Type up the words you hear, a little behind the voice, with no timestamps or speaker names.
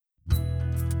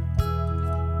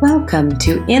Welcome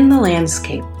to In the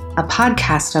Landscape, a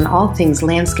podcast on all things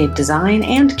landscape design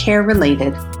and care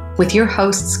related, with your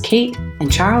hosts Kate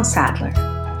and Charles Sadler.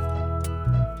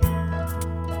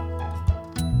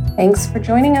 Thanks for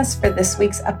joining us for this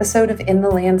week's episode of In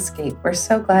the Landscape. We're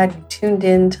so glad you tuned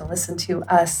in to listen to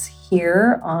us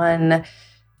here on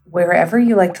wherever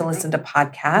you like to listen to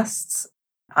podcasts.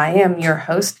 I am your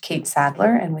host, Kate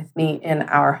Sadler, and with me in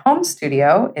our home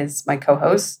studio is my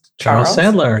co-host, Charles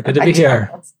Sadler. Good to be here.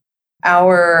 Charles.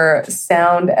 Our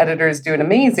sound editors do an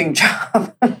amazing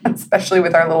job, especially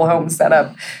with our little home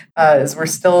setup, as we're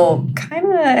still kind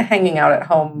of hanging out at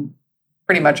home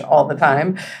pretty much all the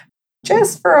time,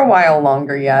 just for a while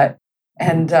longer yet.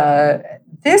 And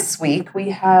this week we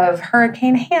have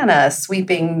Hurricane Hannah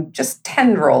sweeping just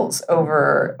tendrils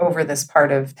over this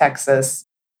part of Texas.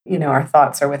 You know, our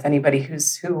thoughts are with anybody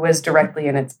who was directly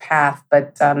in its path,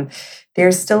 but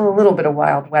there's still a little bit of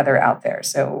wild weather out there.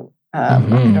 So I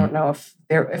don't know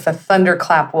if a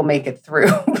thunderclap will make it through,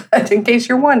 but in case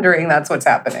you're wondering, that's what's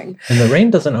happening. And the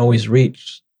rain doesn't always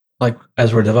reach, like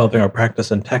as we're developing our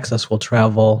practice in Texas, we'll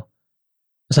travel.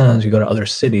 Sometimes we go to other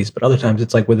cities, but other times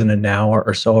it's like within an hour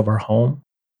or so of our home.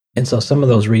 And so some of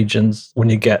those regions, when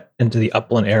you get into the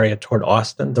upland area toward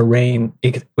Austin, the rain,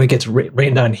 it gets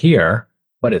rained on here,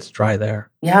 but it's dry there.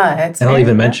 Yeah. And I'll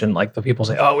even mention, like, the people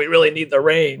say, oh, we really need the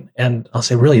rain. And I'll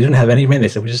say, really, you didn't have any rain? They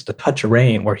said, we just a touch of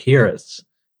rain. We're here. It's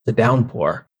the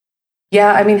downpour.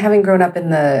 Yeah. I mean, having grown up in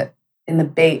the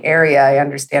Bay Area, I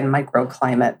understand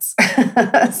microclimates.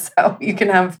 So you can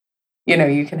have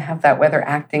that weather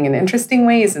acting in interesting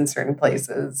ways in certain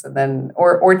places, and then,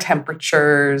 or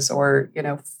temperatures, or,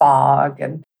 fog.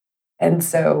 And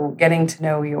so getting to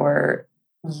know your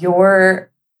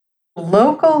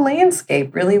local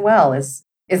landscape really well is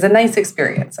a nice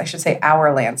experience. I should say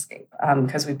our landscape,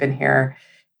 because we've been here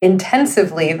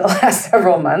intensively the last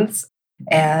several months,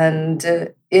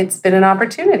 and it's been an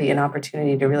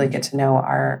opportunity to really get to know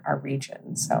our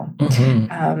region. So, and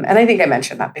I think I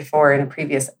mentioned that before in a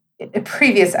previous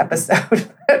episode,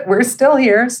 but we're still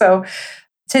here. So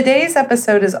today's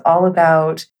episode is all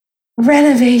about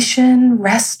renovation,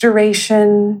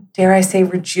 restoration, dare I say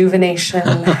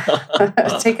rejuvenation.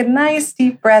 Take a nice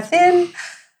deep breath in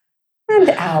and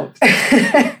out,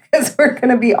 because we're going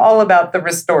to be all about the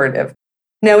restorative.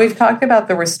 Now, we've talked about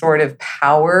the restorative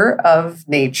power of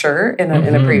nature in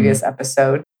a previous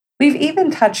episode. We've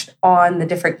even touched on the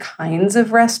different kinds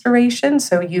of restoration.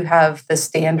 So you have the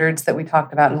standards that we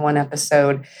talked about in one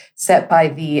episode set by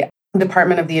the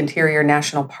Department of the Interior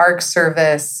National Park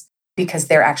Service, because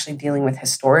they're actually dealing with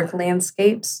historic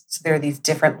landscapes. So there are these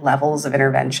different levels of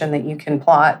intervention that you can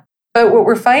plot. But what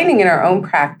we're finding in our own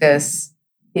practice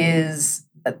is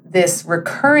this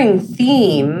recurring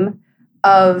theme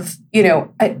of,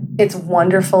 it's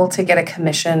wonderful to get a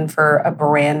commission for a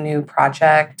brand new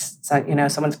project. So,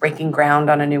 someone's breaking ground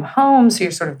on a new home, so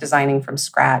you're sort of designing from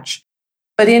scratch.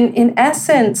 But in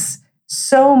essence,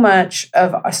 so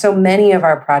many of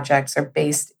our projects are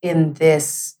based in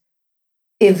this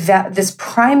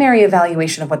primary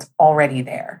evaluation of what's already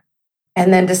there,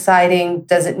 and then deciding,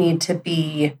 does it need to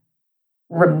be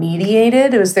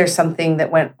remediated? Is there something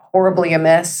that went horribly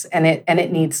amiss, and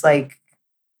it needs, like,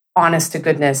 honest to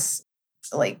goodness,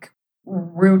 like,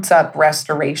 roots up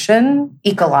restoration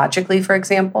ecologically, for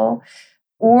example?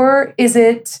 Or is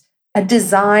it a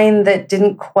design that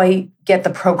didn't quite get the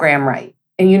program right?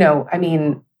 And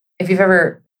I'm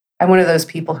one of those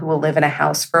people who will live in a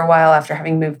house for a while after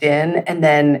having moved in, and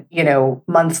then,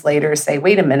 months later say,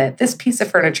 wait a minute, this piece of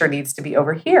furniture needs to be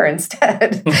over here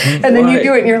instead. And then you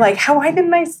do it and you're like, why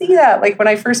didn't I see that? Like when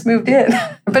I first moved in.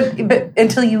 But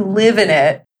until you live in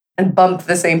it and bump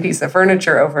the same piece of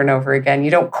furniture over and over again,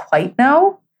 you don't quite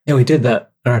know. Yeah, we did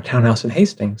that in our townhouse in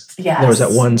Hastings. Yes. There was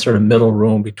that one sort of middle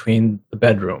room between the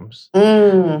bedrooms.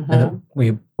 Mm-hmm. And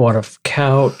we bought a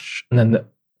couch, and then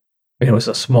it was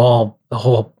the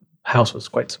whole house was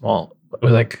quite small. It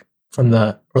was like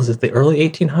was it the early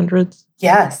 1800s?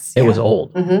 Yes. It was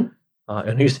old. Mm-hmm. And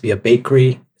there used to be a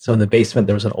bakery. So in the basement,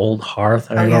 there was an old hearth,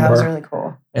 I remember. Yeah, that was really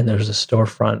cool. And there was a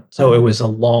storefront. So it was a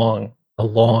long,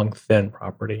 thin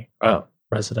property,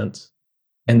 residence.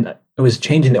 And it was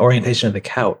changing the orientation of the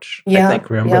couch, I think,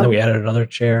 remember? And then we added another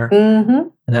chair. Mm-hmm.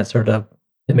 And that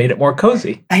it made it more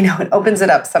cozy. I know, it opens it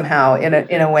up somehow in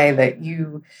a way that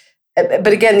you... But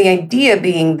again, the idea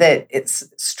being that it's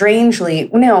strangely,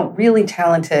 really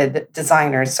talented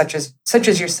designers, such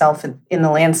as yourself in the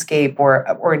landscape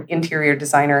or an interior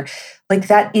designer, like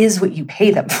that is what you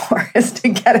pay them for, is to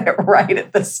get it right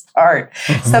at the start.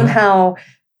 Mm-hmm. Somehow,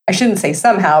 I shouldn't say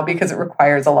somehow, because it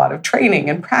requires a lot of training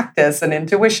and practice and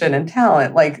intuition and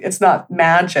talent. Like, it's not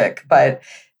magic, but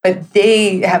but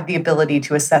they have the ability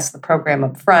to assess the program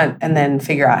up front and then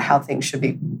figure out how things should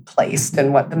be placed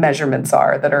and what the measurements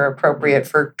are that are appropriate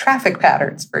for traffic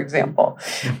patterns, for example.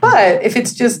 But if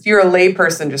it's just you're a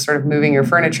layperson just sort of moving your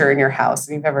furniture in your house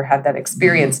and you've ever had that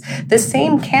experience, the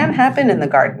same can happen in the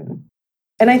garden.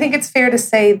 And I think it's fair to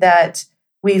say that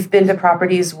we've been to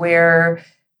properties where,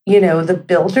 the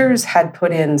builders had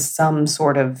put in some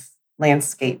sort of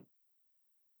landscape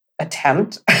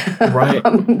attempt. Right.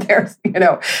 There's,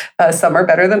 some are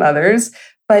better than others,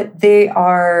 but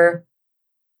they're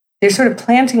sort of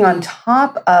planting on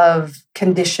top of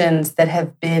conditions that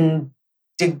have been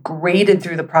degraded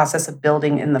through the process of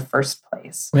building in the first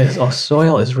place.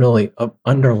 Soil is really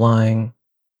underlying.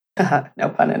 No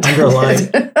pun intended.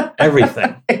 Underlying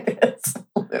everything. It is.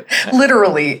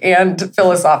 Literally and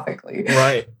philosophically.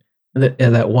 Right.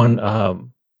 And that one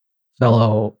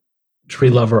fellow tree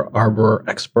lover, arbor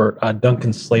expert,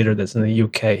 Duncan Slater, that's in the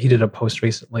UK, he did a post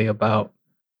recently about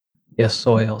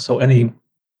soil. So any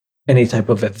type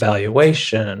of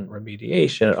evaluation,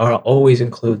 remediation, always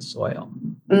includes soil.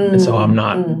 And so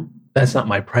that's not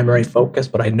my primary focus,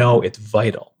 but I know it's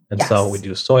vital. And so we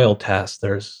do soil tests.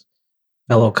 There's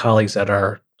fellow colleagues that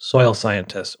are soil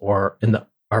scientists or in the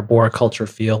arboriculture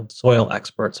field, soil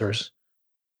experts. There's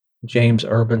Jim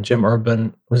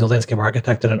Urban, who's a landscape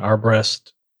architect and an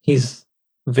arborist. He's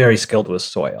very skilled with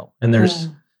soil. And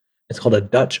it's called a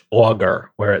Dutch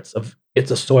auger, where it's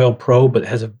a soil probe, but it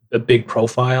has a big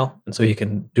profile. And so you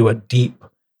can do a deep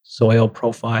soil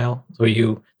profile. So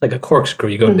like a corkscrew,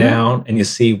 you go down and you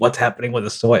see what's happening with the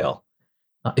soil.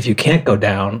 If you can't go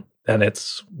down, then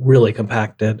it's really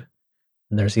compacted.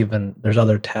 And there's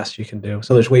other tests you can do.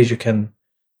 So there's ways you can,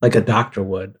 like a doctor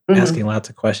would, asking lots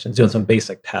of questions, doing some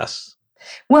basic tests.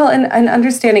 Well, and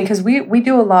understanding, because we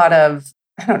do a lot of,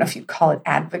 I don't know if you call it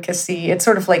advocacy. It's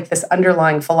sort of like this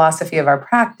underlying philosophy of our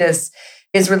practice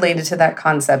is related to that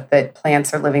concept that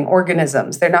plants are living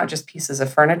organisms. They're not just pieces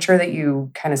of furniture that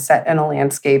you kind of set in a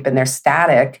landscape and they're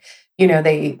static.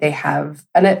 They have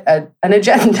an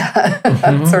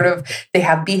agenda, sort of, they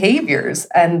have behaviors.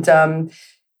 And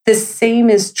the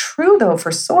same is true, though,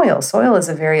 for soil. Soil is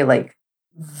a very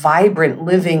vibrant,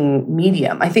 living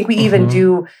medium. I think we even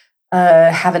do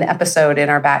have an episode in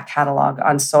our back catalog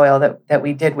on soil that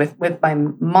we did with my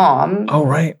mom. Oh,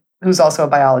 right. Who's also a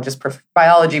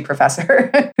biology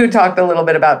professor who talked a little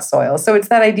bit about soil. So it's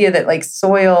that idea that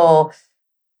soil,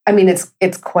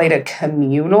 it's quite a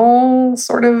communal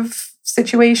sort of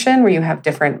situation where you have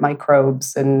different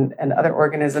microbes and other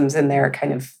organisms in there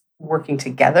kind of working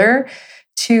together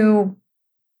to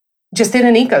just in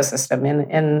an ecosystem,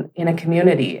 in a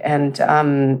community. And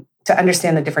to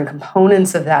understand the different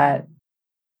components of that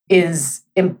is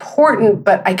important,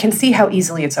 but I can see how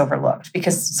easily it's overlooked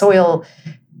because soil,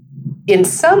 in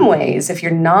some ways, if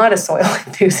you're not a soil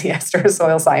enthusiast or a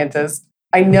soil scientist,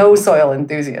 I know soil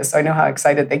enthusiasts, so I know how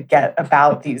excited they get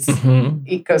about these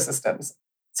ecosystems.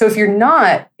 So if you're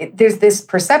not, there's this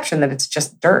perception that it's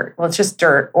just dirt. Well, it's just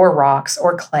dirt or rocks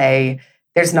or clay.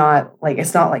 There's not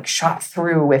it's not shot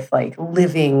through with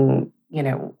living,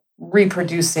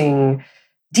 reproducing,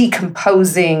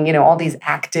 decomposing, all these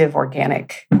active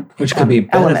organic which can be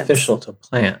beneficial to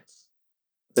plants.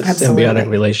 The symbiotic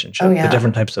relationship, the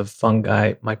different types of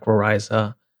fungi,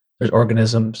 mycorrhiza, there's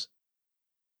organisms.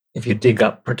 If you dig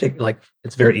up, particularly,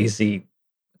 it's very easy.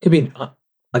 It could be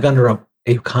under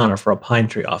a conifer, a pine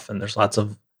tree. Often there's lots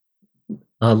of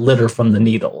litter from the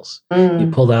needles. You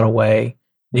pull that away.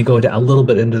 You go down a little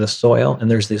bit into the soil,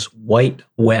 and there's these white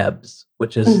webs,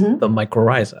 which is the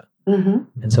mycorrhiza.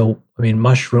 And so,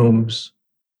 mushrooms.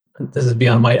 This is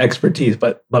beyond my expertise,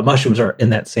 but mushrooms are in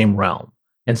that same realm.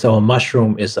 And so, a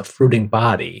mushroom is a fruiting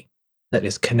body that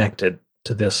is connected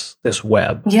to this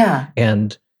web. Yeah.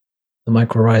 And the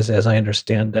mycorrhiza, as I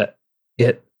understand it,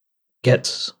 it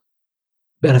gets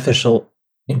beneficial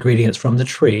ingredients from the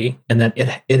tree, and then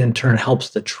it in turn helps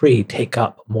the tree take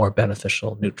up more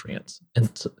beneficial nutrients. And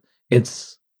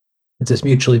it's this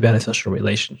mutually beneficial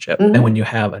relationship. And when you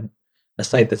have a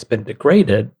site that's been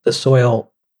degraded, the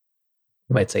soil,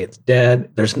 you might say it's dead.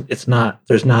 There's not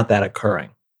that occurring.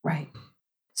 Right.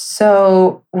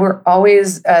 So we're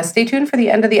always, stay tuned for the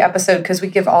end of the episode because we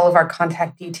give all of our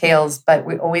contact details, but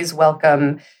we always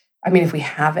welcome, if we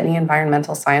have any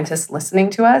environmental scientists listening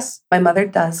to us, my mother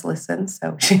does listen,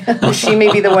 so she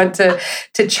may be the one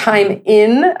to chime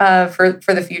in for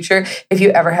the future. If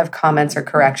you ever have comments or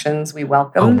corrections, we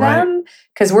welcome them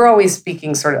because we're always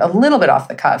speaking sort of a little bit off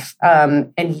the cuff,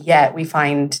 and yet we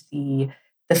find the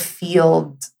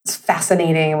field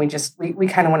fascinating, and we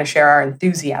kind of want to share our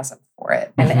enthusiasm for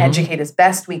it and educate as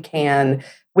best we can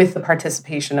with the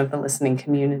participation of the listening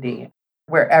community.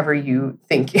 wherever you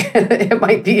think it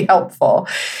might be helpful.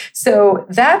 So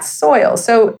that's soil.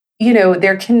 So,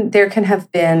 there can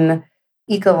have been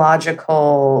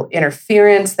ecological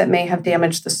interference that may have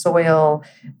damaged the soil.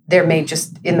 There may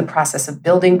just in the process of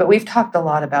building, but we've talked a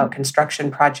lot about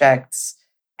construction projects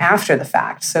after the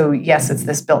fact. So yes, it's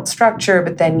this built structure,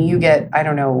 but then you get, I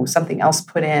don't know, something else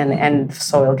put in and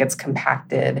soil gets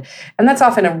compacted. And that's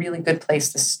often a really good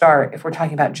place to start if we're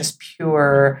talking about just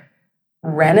pure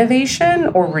renovation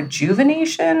or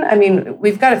rejuvenation. I mean,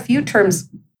 we've got a few terms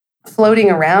floating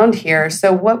around here.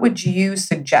 So what would you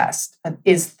suggest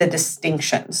is the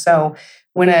distinction? So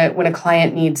when a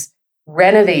client needs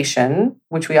renovation,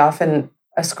 which we often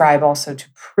ascribe also to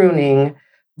pruning,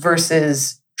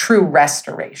 versus true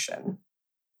restoration.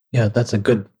 Yeah, that's a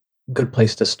good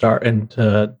place to start and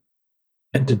to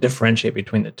differentiate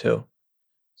between the two.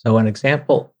 So an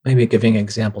example, maybe giving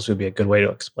examples would be a good way to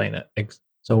explain it.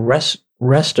 So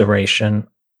restoration,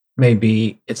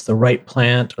 maybe it's the right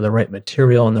plant or the right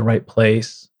material in the right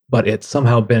place, but it's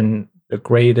somehow been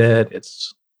degraded.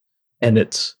 It's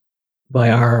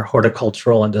by our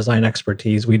horticultural and design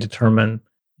expertise, we determine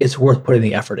it's worth putting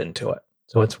the effort into it.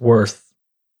 So it's worth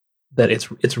that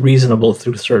it's reasonable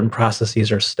through certain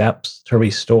processes or steps to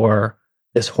restore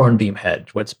this hornbeam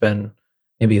hedge.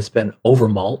 Maybe it's been over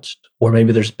mulched, or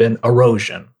maybe there's been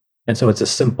erosion. And so it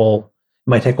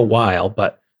might take a while,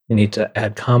 but you need to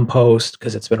add compost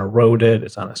because it's been eroded,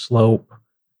 it's on a slope,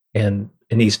 and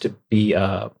it needs to be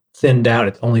thinned out.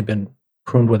 It's only been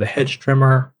pruned with a hedge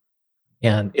trimmer,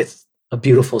 and it's a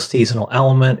beautiful seasonal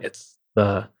element. It's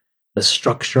the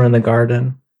structure in the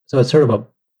garden. So it's sort of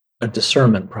a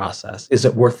discernment process. Is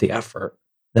it worth the effort?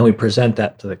 Then we present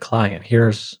that to the client.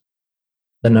 Here's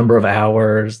the number of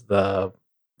hours, the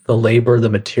labor, the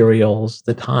materials,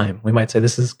 the time. We might say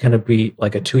this is going to be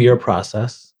like a 2-year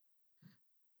process.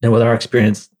 And with our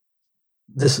experience,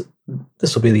 this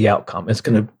will be the outcome. It's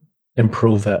going to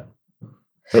improve it.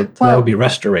 So that would be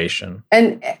restoration.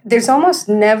 And there's almost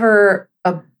never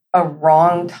a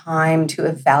wrong time to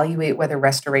evaluate whether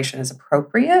restoration is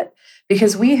appropriate,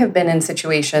 because we have been in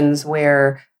situations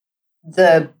where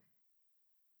the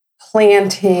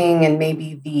planting and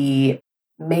maybe the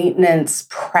maintenance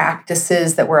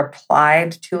practices that were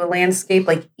applied to a landscape,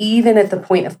 like even at the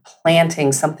point of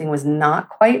planting, something was not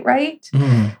quite right.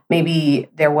 Mm. Maybe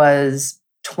there was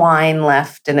twine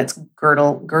left and it's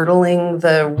girdling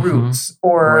the roots,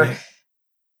 or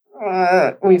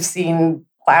we've seen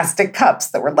plastic cups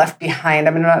that were left behind.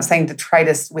 I mean, I'm not saying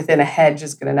detritus within a hedge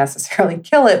is going to necessarily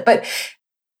kill it, but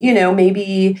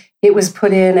maybe it was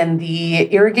put in and the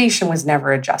irrigation was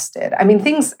never adjusted. I mean,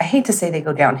 things, I hate to say they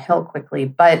go downhill quickly,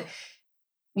 but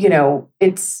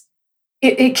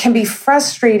it can be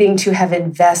frustrating to have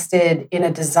invested in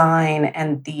a design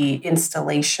and the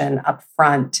installation up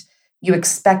front. You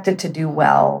expect it to do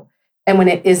well. And when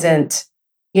it isn't,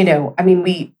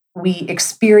 we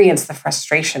experience the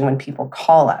frustration when people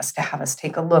call us to have us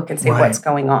take a look and say what's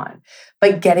going on.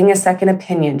 But getting a second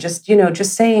opinion, just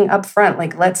saying up front,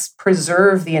 like, let's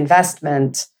preserve the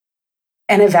investment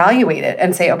and evaluate it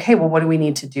and say, okay, well, what do we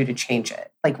need to do to change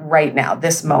it? Like right now,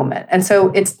 this moment. And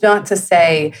so it's not to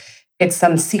say it's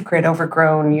some secret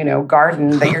overgrown,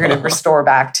 garden that you're going to restore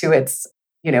back to its,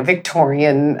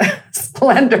 Victorian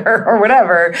splendor or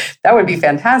whatever. That would be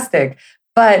fantastic.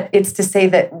 But it's to say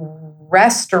that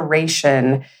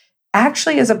restoration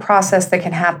actually is a process that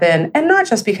can happen, and not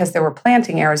just because there were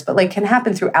planting errors, but can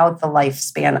happen throughout the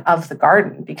lifespan of the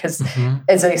garden. Because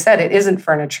as I said, it isn't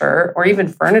furniture, or even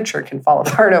furniture can fall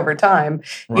apart over time.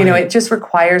 Right. It just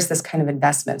requires this kind of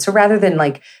investment. So rather than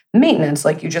maintenance,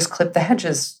 you just clip the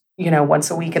hedges, once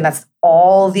a week, and that's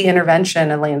all the intervention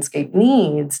a landscape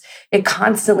needs, it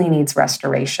constantly needs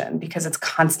restoration because it's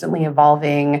constantly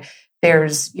evolving.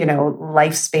 There's,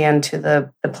 lifespan to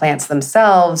the plants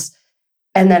themselves.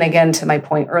 And then again, to my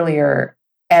point earlier,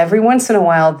 every once in a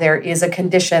while, there is a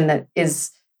condition that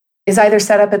is either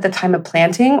set up at the time of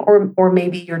planting, or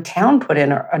maybe your town put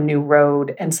in a new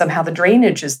road and somehow the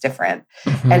drainage is different.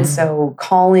 Mm-hmm. And so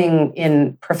calling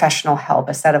in professional help,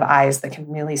 a set of eyes that can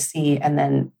really see and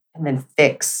then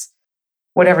fix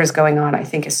whatever's going on, I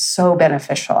think is so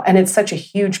beneficial. And it's such a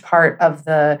huge part of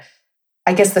the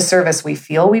service we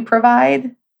feel we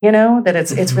provide, that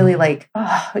it's really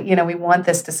we want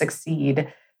this to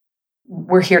succeed.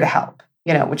 We're here to help,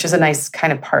 which is a nice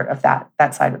kind of part of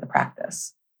that side of the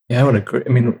practice. Yeah, I would agree. I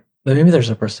mean, maybe there's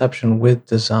a perception with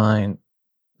design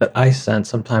that I sense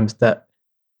sometimes that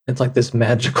it's like this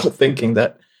magical thinking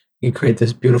that you create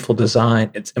this beautiful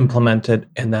design, it's implemented,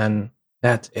 and then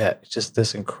that's it. It's just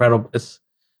this incredible,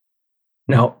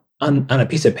 now on a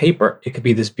piece of paper, it could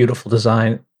be this beautiful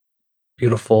design,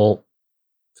 beautiful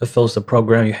fulfills the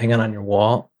program, you hang it on your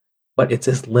wall, but it's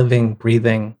this living,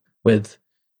 breathing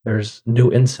there's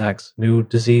new insects, new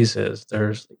diseases.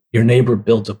 There's your neighbor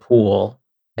builds a pool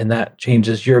and that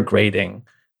changes your grading.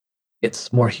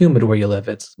 It's more humid where you live.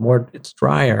 It's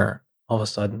drier all of a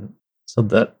sudden, so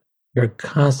that you're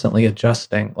constantly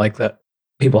adjusting. Like that,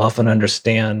 people often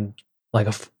understand like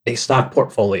a stock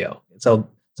portfolio. So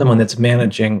someone that's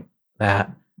managing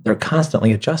that, they're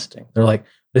constantly adjusting. They're like,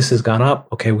 this has gone up.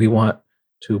 Okay, we want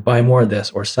to buy more of this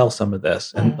or sell some of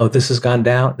this. And oh, this has gone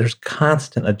down. There's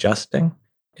constant adjusting.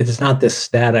 It is not this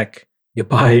static, you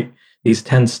buy these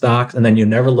 10 stocks and then you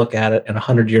never look at it and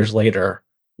 100 years later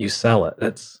you sell it.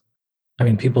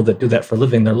 People that do that for a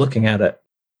living, they're looking at it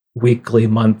weekly,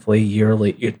 monthly,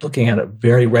 yearly. You're looking at it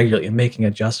very regularly and making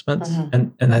adjustments.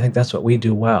 And I think that's what we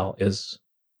do well is,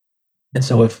 and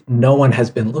so if no one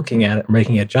has been looking at it and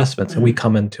making adjustments and we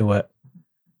come into it,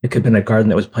 it could have been a garden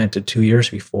that was planted 2 years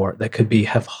before that could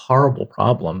have horrible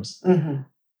problems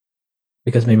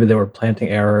because maybe there were planting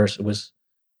errors. It was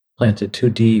planted too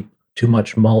deep, too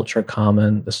much mulch are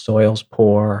common, the soil's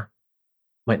poor,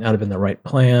 might not have been the right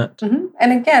plant.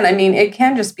 And again, it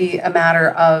can just be a matter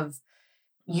of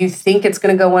you think it's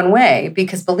going to go one way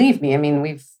because believe me,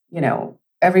 we've,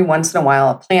 every once in a while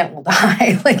a plant will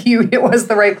die. It was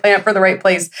the right plant for the right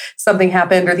place. Something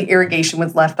happened or the irrigation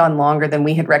was left on longer than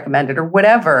we had recommended or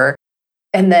whatever.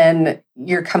 And then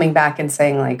you're coming back and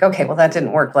saying like, okay, well that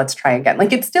didn't work. Let's try again.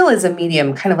 It still is a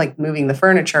medium, kind of like moving the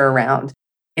furniture around.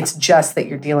 It's just that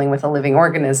you're dealing with a living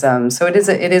organism. So it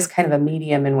is kind of a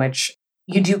medium in which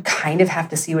you do kind of have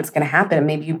to see what's going to happen. And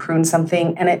maybe you prune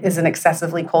something and it is an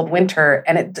excessively cold winter.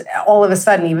 And it all of a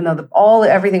sudden, even though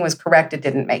everything was correct, it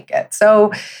didn't make it.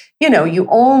 So, you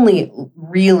only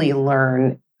really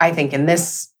learn, I think, in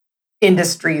this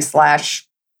industry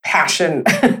 / passion,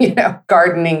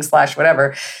 gardening /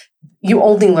 whatever, you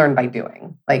only learn by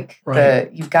doing.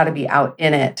 You've got to be out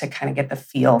in it to kind of get the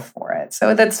feel for it.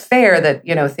 So that's fair that,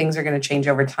 things are going to change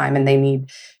over time and they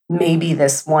need maybe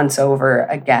this once over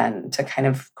again to kind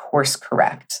of course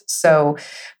correct. So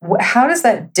how does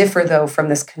that differ though from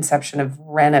this conception of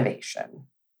renovation?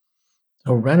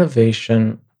 So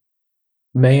renovation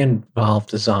may involve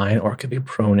design or it could be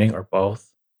pruning or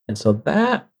both. And so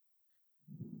that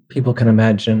people can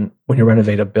imagine when you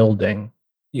renovate a building,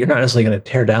 you're not necessarily going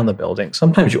to tear down the building.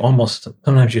 Sometimes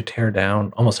you tear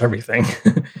down almost everything,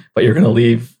 but you're going to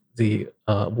leave the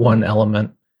one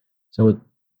element. So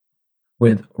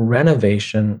with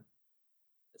renovation,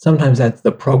 sometimes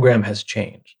the program has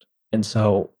changed. And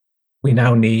so we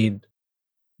now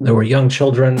there were young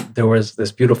children, there was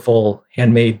this beautiful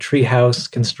handmade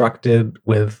treehouse constructed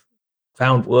with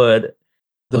found wood.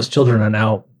 Those children are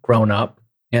now grown up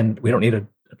and we don't need a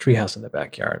treehouse in the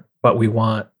backyard, but we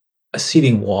want a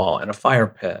seating wall and a fire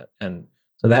pit. And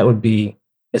so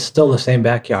it's still the same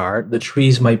backyard. The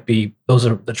trees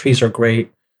the trees are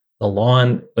great. The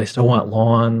lawn, they still want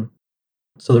lawn.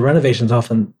 So the renovations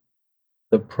often,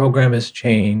 the program has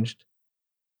changed.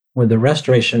 With the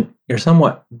restoration, you're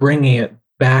somewhat bringing it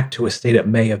back to a state it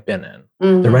may have been in.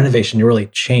 The renovation, you're really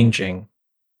changing.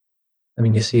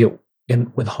 You see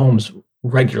it with homes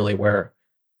regularly where,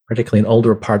 particularly in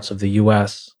older parts of the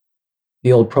U.S.,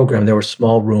 the old program, there were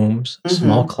small rooms,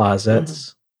 small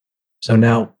closets. So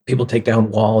now people take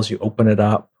down walls, you open it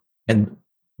up. And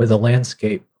with a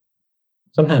landscape,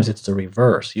 sometimes it's the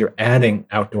reverse. You're adding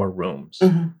outdoor rooms.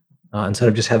 Instead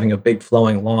of just having a big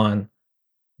flowing lawn,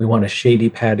 we want a shady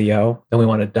patio, then we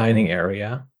want a dining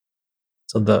area.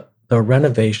 So the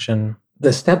renovation,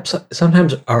 the steps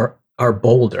sometimes are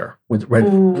bolder with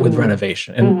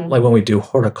renovation. And like when we do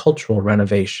horticultural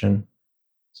renovation,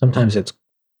 sometimes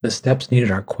the steps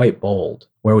needed are quite bold,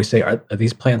 where we say, are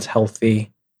these plants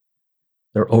healthy?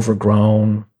 They're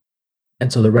overgrown.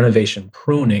 And so the renovation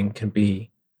pruning can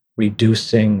be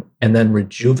reducing and then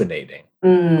rejuvenating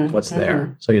what's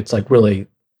there. So it's like really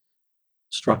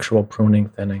structural pruning,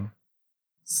 thinning.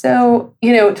 So,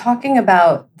 talking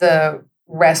about the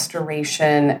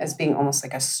restoration as being almost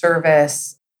like a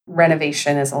service,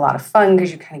 renovation is a lot of fun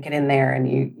because you kind of get in there and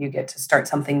you get to start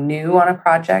something new on a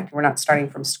project. We're not starting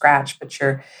from scratch, but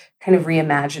you're kind of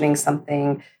reimagining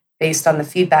something based on the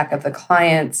feedback of the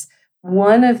clients.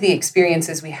 One of the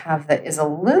experiences we have that is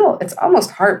it's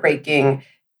almost heartbreaking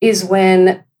is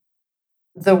when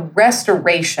the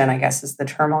restoration, I guess is the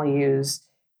term I'll use,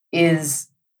 is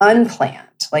unplanned.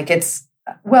 I guess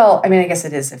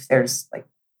it is if there's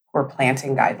poor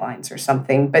planting guidelines or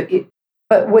something, but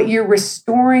what you're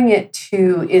restoring it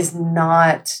to is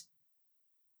not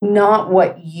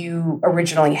what you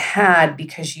originally had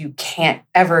because you can't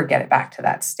ever get it back to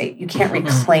that state. You can't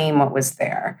reclaim what was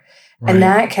there. Right. And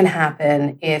that can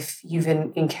happen if you've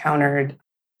encountered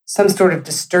some sort of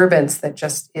disturbance that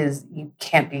just you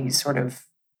can't be sort of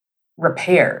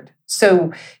repaired.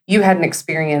 So you had an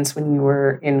experience when you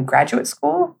were in graduate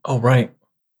school Oh, right.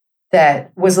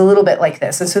 that was a little bit like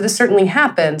this. And so this certainly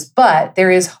happens, but there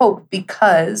is hope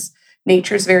because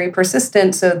nature is very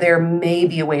persistent. So there may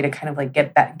be a way to kind of like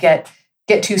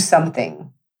get to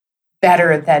something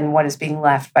better than what is being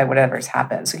left by whatever's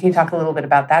happened. So can you talk a little bit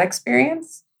about that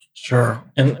experience? Sure.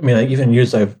 And I mean, I even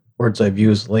use words I've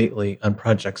used lately on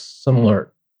projects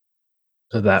similar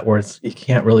to that, where you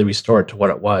can't really restore it to what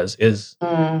it was, is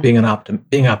being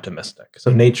optimistic. So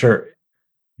nature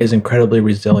is incredibly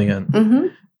resilient. Mm-hmm.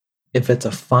 If it's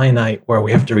a finite where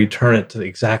we have to return it to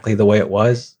exactly the way it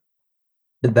was,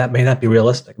 that may not be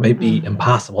realistic. It may be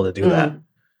impossible to do that.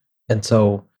 And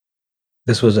so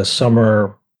this was a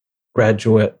summer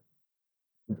graduate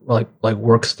like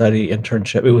work study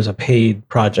internship. It was a paid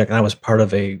project, and I was part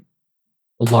of it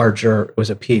was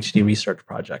a PhD research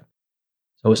project.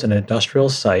 So it was an industrial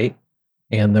site,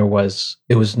 and it was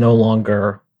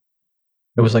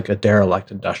like a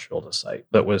derelict industrial site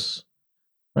that was,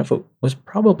 I don't know if it was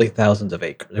probably thousands of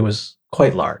acres. It was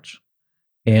quite large.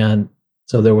 And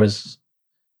so there was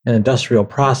an industrial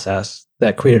process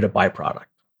that created a byproduct.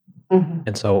 Mm-hmm.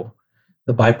 And so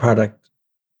the byproduct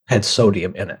had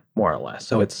sodium in it, more or less.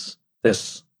 So it's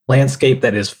this landscape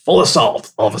that is full of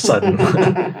salt all of a sudden.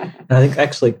 And I think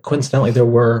actually, coincidentally, there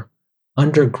were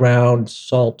underground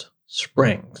salt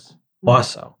springs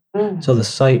also. So the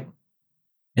site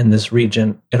in this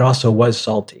region, it also was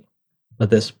salty,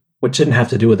 which didn't have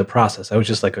to do with the process. It was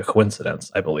just like a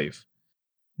coincidence, I believe.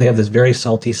 They have this very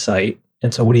salty site.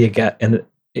 And so what do you get? And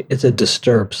it's a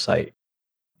disturbed site.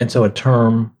 And so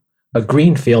a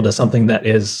green field is something that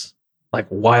is like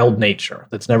wild nature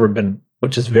that's never been,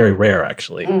 which is very rare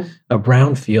actually. A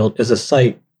brown field is a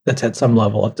site that's had some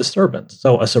level of disturbance.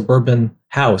 So a suburban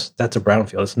house, that's a brown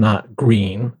field. It's not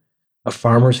green. A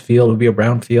farmer's field would be a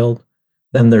brown field.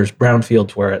 Then there's brown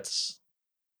fields where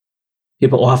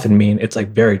people often mean it's like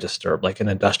very disturbed, like an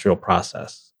industrial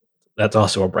process. That's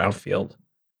also a brown field.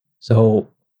 So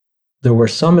there were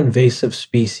some invasive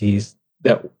species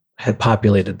that had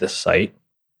populated this site.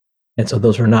 And so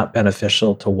those were not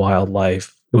beneficial to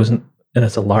wildlife. And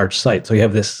it's a large site. So you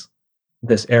have this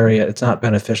area, it's not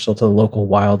beneficial to the local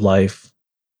wildlife.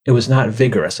 It was not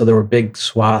vigorous. So there were big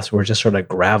swaths where just sort of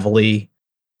gravelly,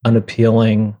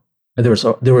 unappealing. And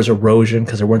there was erosion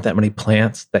because there weren't that many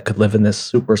plants that could live in this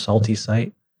super salty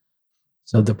site.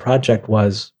 So the project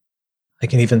was, I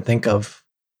can even think of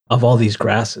all these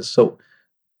grasses. So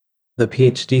the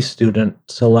PhD student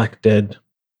selected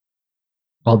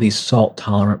all these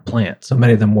salt-tolerant plants. So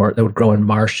many of them they would grow in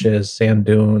marshes, sand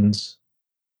dunes.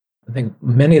 I think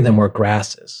many of them were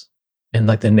grasses. And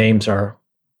like the names are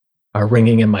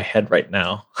ringing in my head right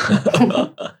now.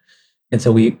 And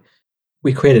so we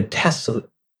created tests. So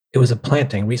it was a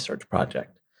planting research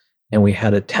project. And we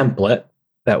had a template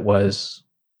that was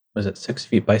it 6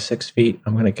 feet by 6 feet,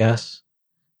 I'm going to guess.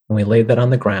 And we laid that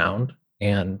on the ground.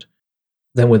 And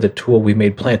then with the tool, we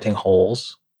made planting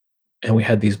holes. And we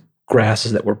had these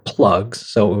grasses that were plugs,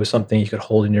 so it was something you could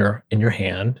hold in your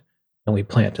hand, and we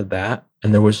planted that,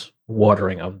 and there was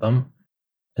watering of them,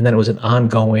 and then it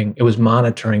was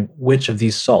monitoring which of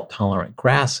these salt tolerant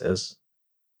grasses,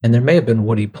 and there may have been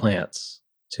woody plants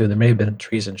too. There may have been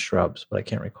trees and shrubs, but I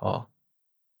can't recall.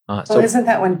 So isn't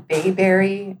that one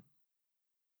bayberry?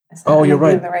 Oh, you're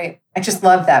right. I just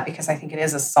love that because I think it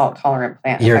is a salt tolerant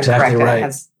plant. You're exactly right. It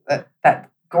has that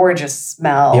gorgeous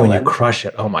smell. Yeah, when you crush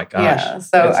it, oh my gosh. Yeah,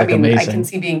 so I mean, amazing. I can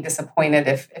see being disappointed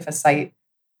if a site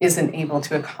isn't able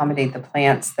to accommodate the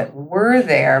plants that were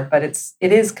there, but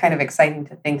it is kind of exciting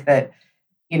to think that,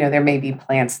 there may be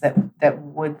plants that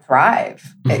would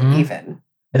thrive even.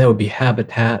 And that would be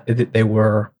habitat. They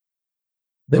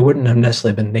wouldn't have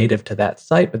necessarily been native to that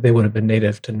site, but they would have been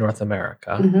native to North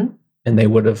America. Mm-hmm. And they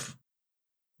would have,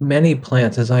 many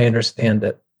plants, as I understand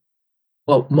it,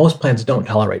 well, most plants don't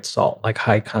tolerate salt, like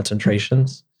high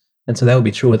concentrations. And so that would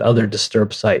be true with other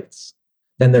disturbed sites.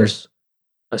 Then there's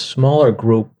a smaller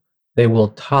group, they will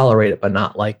tolerate it but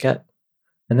not like it.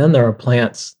 And then there are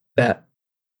plants that,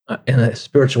 in a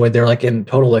spiritual way, they're like in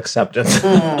total acceptance,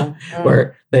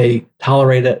 where they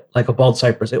tolerate it like a bald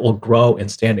cypress. It will grow in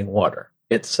standing water.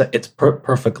 It's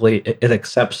perfectly, it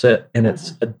accepts it, and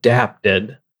it's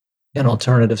adapted an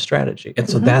alternative strategy. And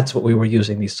so that's what we were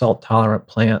using, these salt-tolerant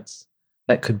plants.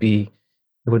 That it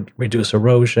would reduce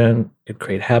erosion, it'd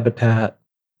create habitat.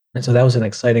 And so that was an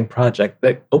exciting project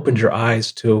that opened your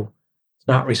eyes to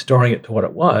not restoring it to what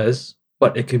it was,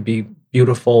 but it could be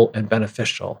beautiful and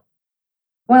beneficial.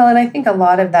 Well, and I think a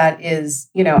lot of that is,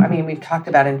 I mean, we've talked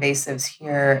about invasives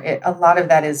here. A lot of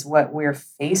that is what we're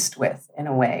faced with in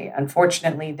a way.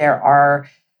 Unfortunately, there are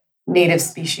native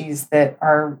species that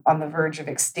are on the verge of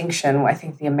extinction. I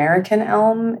think the American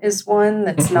elm is one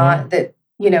that's not that,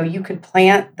 you could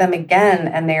plant them again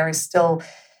and they are still.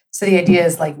 So the idea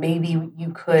is like maybe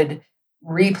you could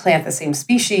replant the same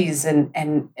species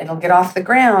and it'll get off the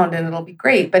ground and it'll be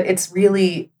great. But it's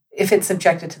really, if it's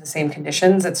subjected to the same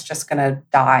conditions, it's just going to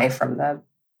die from the,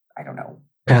 I don't know,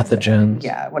 pathogens.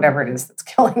 Yeah, whatever it is that's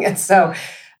killing it. So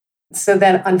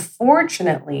then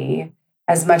unfortunately,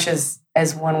 as much as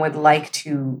one would like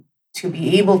to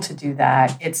be able to do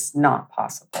that, it's not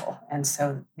possible. And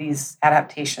so these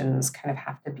adaptations kind of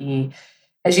have to be,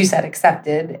 as you said,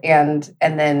 accepted, and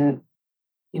then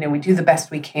we do the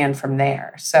best we can from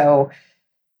there. So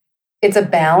it's a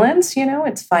balance,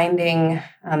 it's finding,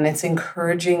 it's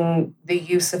encouraging the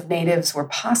use of natives where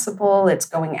possible. It's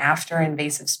going after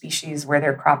invasive species where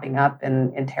they're cropping up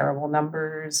in terrible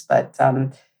numbers, but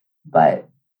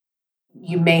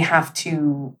you may have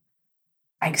to,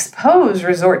 I suppose,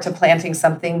 resort to planting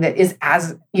something that is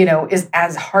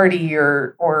as hardy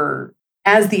or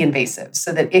as the invasive,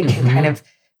 so that it can kind of,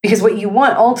 because what you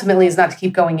want ultimately is not to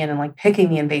keep going in and like picking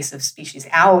the invasive species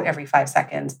out every 5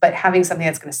 seconds, but having something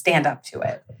that's going to stand up to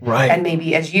it. Right. And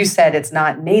maybe, as you said, it's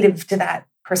not native to that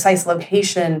precise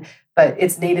location, but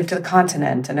it's native to the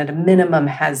continent, and at a minimum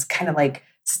has kind of like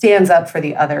stands up for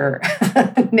the other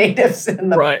natives in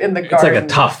the garden. It's like a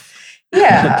tough,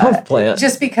 tough plant.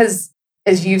 Just because,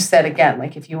 as you've said again,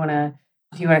 like if you want to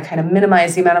kind of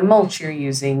minimize the amount of mulch you're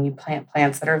using, you plant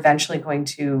plants that are eventually going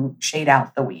to shade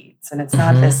out the weeds, and it's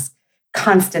not this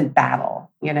constant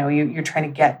battle. You're trying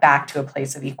to get back to a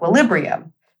place of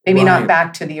equilibrium. Maybe not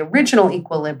back to the original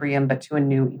equilibrium, but to a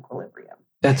new equilibrium.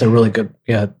 That's a really good,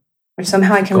 which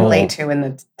somehow I can relate to in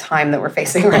the time that we're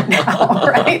facing right now,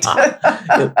 right?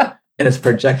 And it's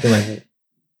projecting like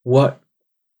what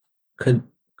could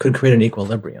create an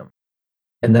equilibrium.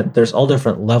 And that there's all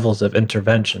different levels of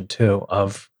intervention too,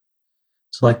 of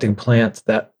selecting plants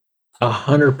that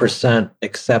 100%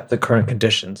 accept the current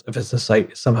conditions. If it's the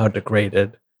site is somehow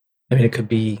degraded, I mean, it could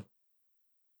be,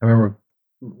 I remember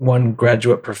one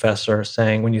graduate professor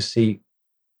saying, when you see,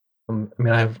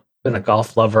 I've been a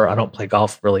golf lover. I don't play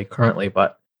golf really currently,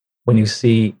 but when you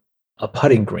see a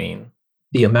putting green,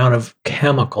 the amount of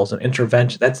chemicals and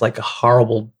intervention, that's like a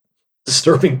horrible,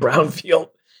 disturbing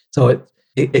brownfield. So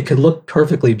it could look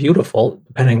perfectly beautiful,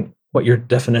 depending what your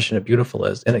definition of beautiful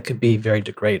is, and it could be very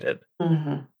degraded.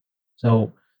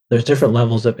 So there's different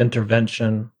levels of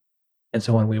intervention. And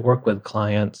so when we work with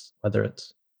clients, whether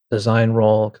it's design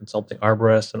role, consulting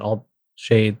arborists, and all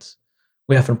shades,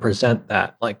 we often present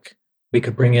that. Like we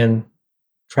could bring in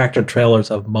tractor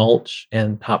trailers of mulch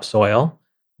and topsoil,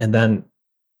 and then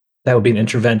that would be an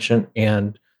intervention,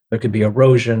 and there could be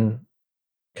erosion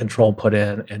control put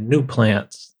in and new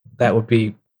plants. That would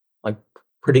be like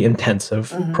pretty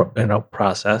intensive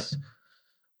process.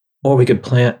 Or we could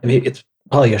plant, it's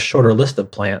probably a shorter list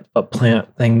of plants, but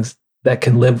plant things that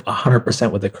can live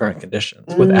 100% with the current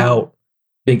conditions without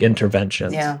big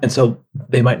interventions. Yeah. And so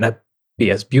they might not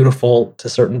be as beautiful to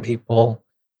certain people.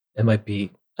 It might be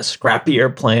a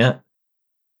scrappier plant.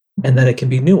 And then it can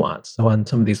be nuanced. So on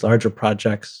some of these larger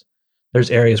projects, there's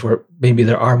areas where maybe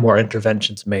there are more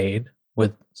interventions made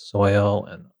with soil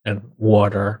and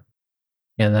water.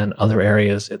 And then other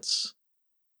areas,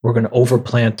 we're going to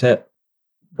overplant it.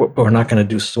 We're not going to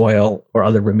do soil or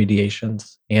other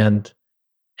remediations. And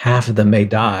half of them may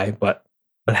die, but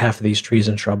half of these trees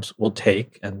and shrubs will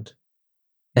take. And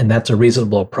that's a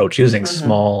reasonable approach, using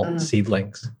small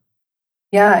seedlings.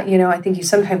 Yeah, I think you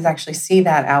sometimes actually see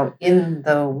that out in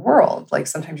the world. Like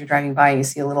sometimes you're driving by and you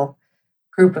see a little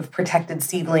group of protected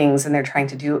seedlings and they're trying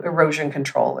to do erosion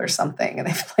control or something, and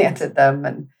they've planted them,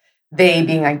 and they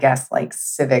being, I guess, like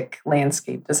civic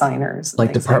landscape designers.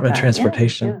 Like Department of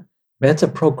Transportation. Yeah. That's a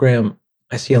program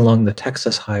I see along the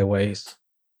Texas highways.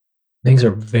 Things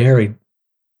are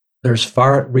there's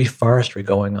reforestry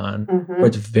going on where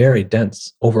it's very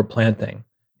dense overplanting.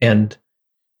 And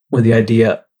with the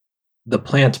idea, the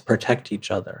plants protect each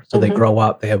other. So they grow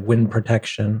up, they have wind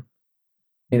protection.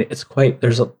 And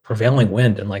there's a prevailing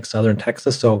wind in like southern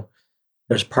Texas. So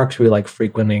there's parks we like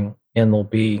frequenting, and there'll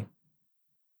be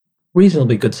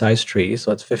reasonably good sized trees.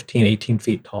 So it's 15, 18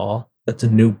 feet tall. That's a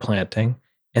new planting.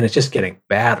 And it's just getting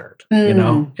battered, and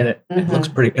it looks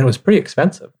it was pretty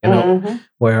expensive,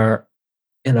 where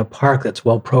in a park that's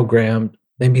well programmed,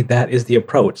 maybe that is the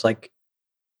approach. Like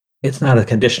it's not a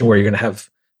condition where you're going to have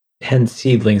 10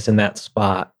 seedlings in that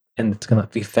spot and it's going to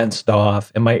be fenced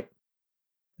off. That might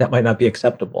not be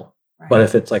acceptable. But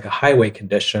if it's like a highway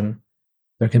condition,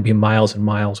 there can be miles and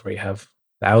miles where you have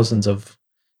thousands of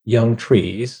young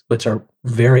trees, which are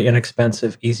very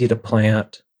inexpensive, easy to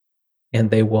plant,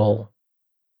 and they will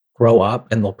grow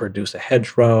up and they'll produce a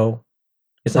hedgerow.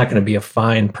 It's not going to be a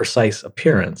fine, precise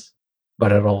appearance, but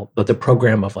the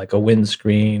program of like a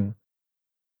windscreen,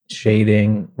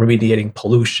 shading, remediating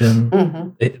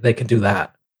pollution, they can do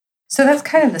that. So that's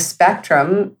kind of the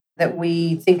spectrum that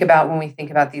we think about when we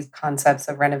think about these concepts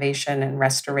of renovation and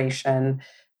restoration,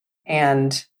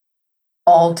 and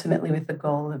ultimately with the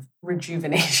goal of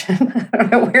rejuvenation. I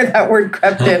don't know where that word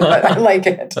crept in, but I like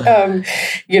it.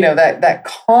 That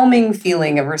calming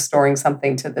feeling of restoring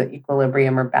something to the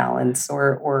equilibrium or balance,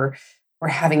 or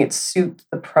having it suit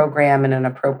the program in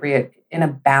a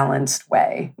balanced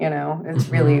way. It's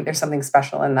really, there's something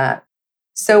special in that.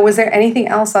 So was there anything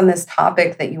else on this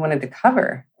topic that you wanted to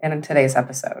cover in today's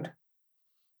episode?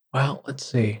 Well, let's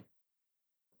see.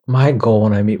 My goal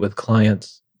when I meet with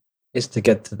clients is to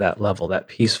get to that level, that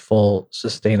peaceful,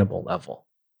 sustainable level.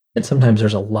 And sometimes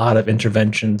there's a lot of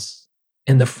interventions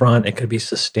in the front. It could be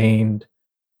sustained.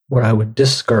 What I would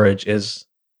discourage is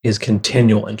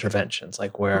continual interventions,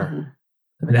 like where,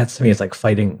 that's to me, it's like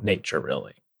fighting nature,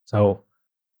 really. So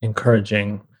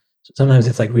encouraging, sometimes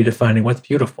it's like redefining what's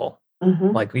beautiful.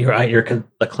 Like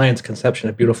the client's conception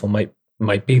of beautiful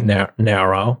might be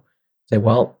narrow. Say,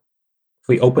 well, if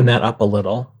we open that up a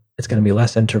little, it's going to be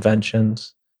less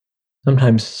interventions.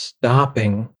 Sometimes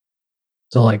stopping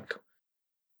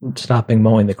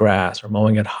mowing the grass or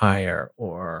mowing it higher,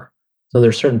 so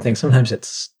there's certain things. Sometimes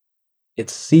it's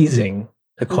ceasing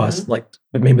to cause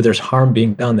maybe there's harm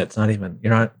being done that's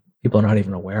people are not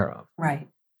even aware of. Right.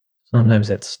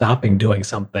 Sometimes it's stopping doing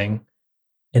something,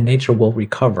 and nature will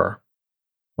recover.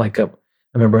 I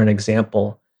remember an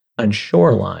example on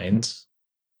shorelines.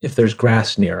 If there's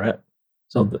grass near it,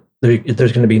 so there's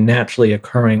going to be naturally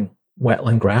occurring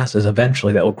wetland grasses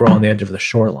eventually that will grow on the edge of the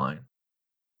shoreline.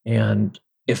 And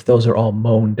if those are all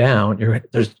mown down,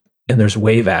 there's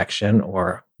wave action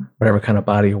or whatever kind of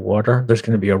body of water, there's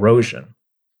going to be erosion.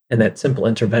 And that simple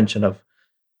intervention of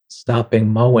stopping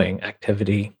mowing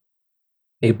activity,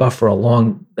 a buffer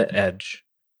along the edge,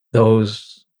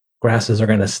 those grasses are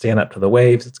going to stand up to the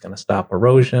waves. It's going to stop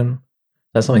erosion.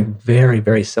 That's something very,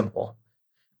 very simple.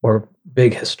 Or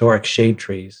big historic shade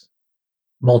trees,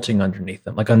 mulching underneath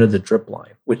them, like under the drip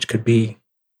line, which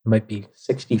might be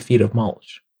 60 feet of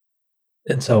mulch.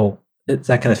 And so is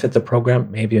that going to fit the program?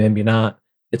 Maybe, maybe not.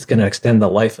 It's going to extend the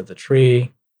life of the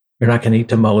tree. You're not going to need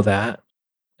to mow that.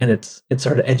 And it's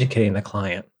sort of educating the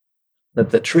client that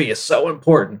the tree is so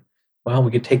important. Well,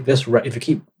 we could take this, if you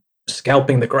keep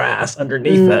scalping the grass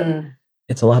underneath it,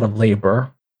 it's a lot of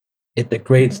labor. It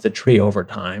degrades the tree over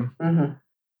time.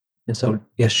 And so,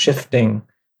 shifting,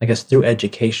 I guess, through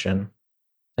education,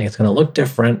 I think it's going to look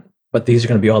different, but these are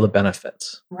going to be all the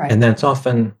benefits. Right. And then it's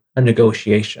often a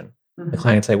negotiation. The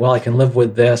client say, well, I can live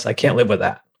with this. I can't live with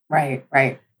that. Right.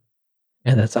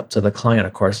 And that's up to the client,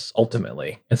 of course,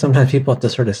 ultimately. And sometimes people have to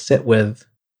sort of sit with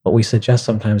what we suggest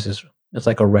sometimes is it's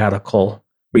like a radical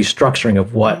restructuring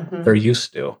of what they're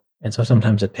used to. And so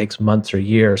sometimes it takes months or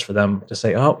years for them to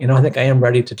say, oh, I think I am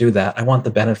ready to do that. I want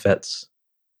the benefits.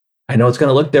 I know it's going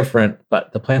to look different,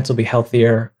 but the plants will be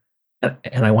healthier.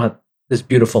 And I want this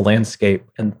beautiful landscape.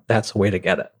 And that's a way to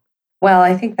get it. Well,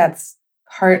 I think that's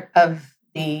part of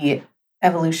the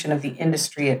evolution of the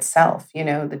industry itself.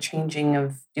 The changing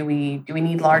of, do we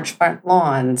need large front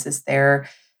lawns?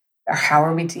 How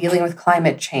are we dealing with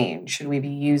climate change? Should we be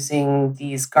using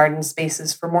these garden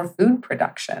spaces for more food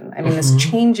production? I mean, this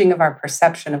changing of our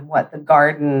perception of what the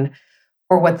garden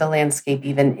or what the landscape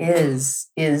even is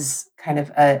kind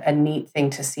of a neat thing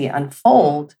to see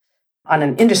unfold on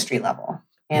an industry level.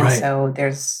 And so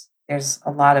there's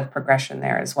a lot of progression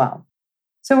there as well.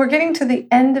 So we're getting to the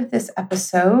end of this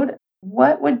episode.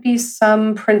 What would be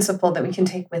some principle that we can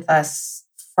take with us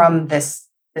from this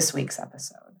week's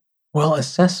episode? Well,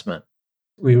 assessment.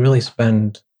 We really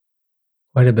spend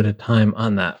quite a bit of time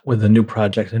on that with a new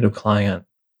project, a new client,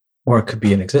 or it could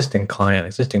be an existing client,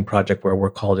 existing project where we're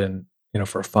called in,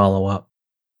 for follow-up.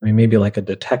 I mean, maybe like a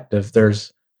detective,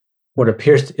 there's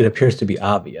it appears to be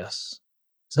obvious.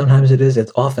 Sometimes it is,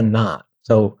 it's often not.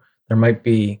 So there might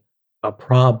be a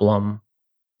problem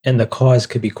and the cause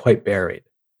could be quite buried.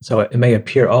 So it may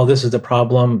appear, oh, this is the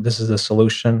problem, this is the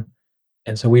solution.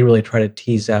 And so we really try to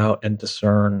tease out and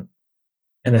discern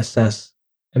and assess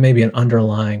and maybe an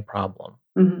underlying problem.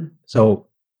 So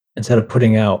instead of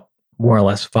putting out more or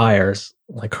less fires,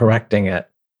 like correcting it,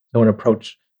 so an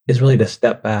approach is really to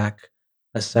step back,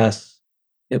 assess,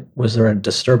 was there a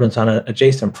disturbance on an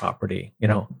adjacent property?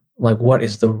 like what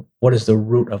is the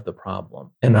root of the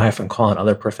problem? And I often call on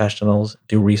other professionals,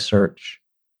 do research.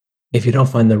 If you don't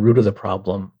find the root of the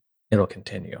problem, it'll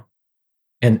continue.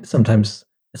 And sometimes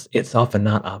it's often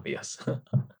not obvious.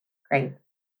 Great.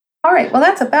 All right. Well,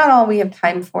 that's about all we have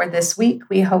time for this week.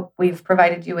 We hope we've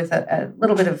provided you with a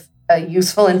little bit of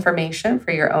useful information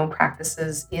for your own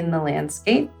practices in the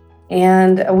landscape.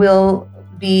 And we'll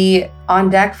be on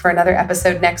deck for another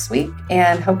episode next week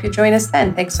and hope you join us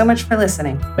then. Thanks so much for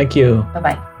listening. Thank you.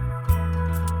 Bye-bye.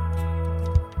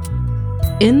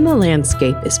 In the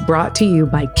Landscape is brought to you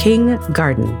by King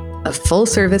Garden, a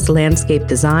full-service landscape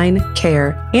design,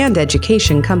 care, and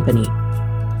education company.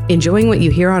 Enjoying what you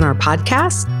hear on our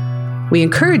podcast? We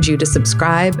encourage you to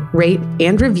subscribe, rate,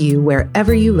 and review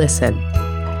wherever you listen.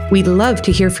 We'd love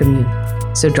to hear from you,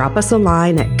 so drop us a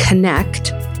line at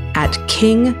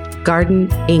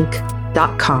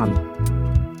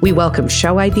connect@kinggardeninc.com. We welcome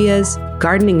show ideas,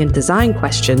 gardening and design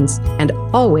questions, and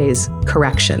always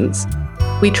corrections.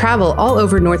 We travel all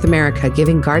over North America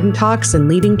giving garden talks and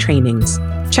leading trainings.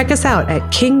 Check us out at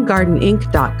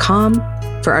kinggardeninc.com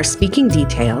for our speaking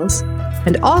details,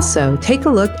 and also take a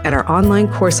look at our online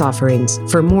course offerings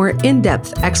for more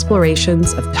in-depth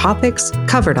explorations of topics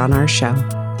covered on our show.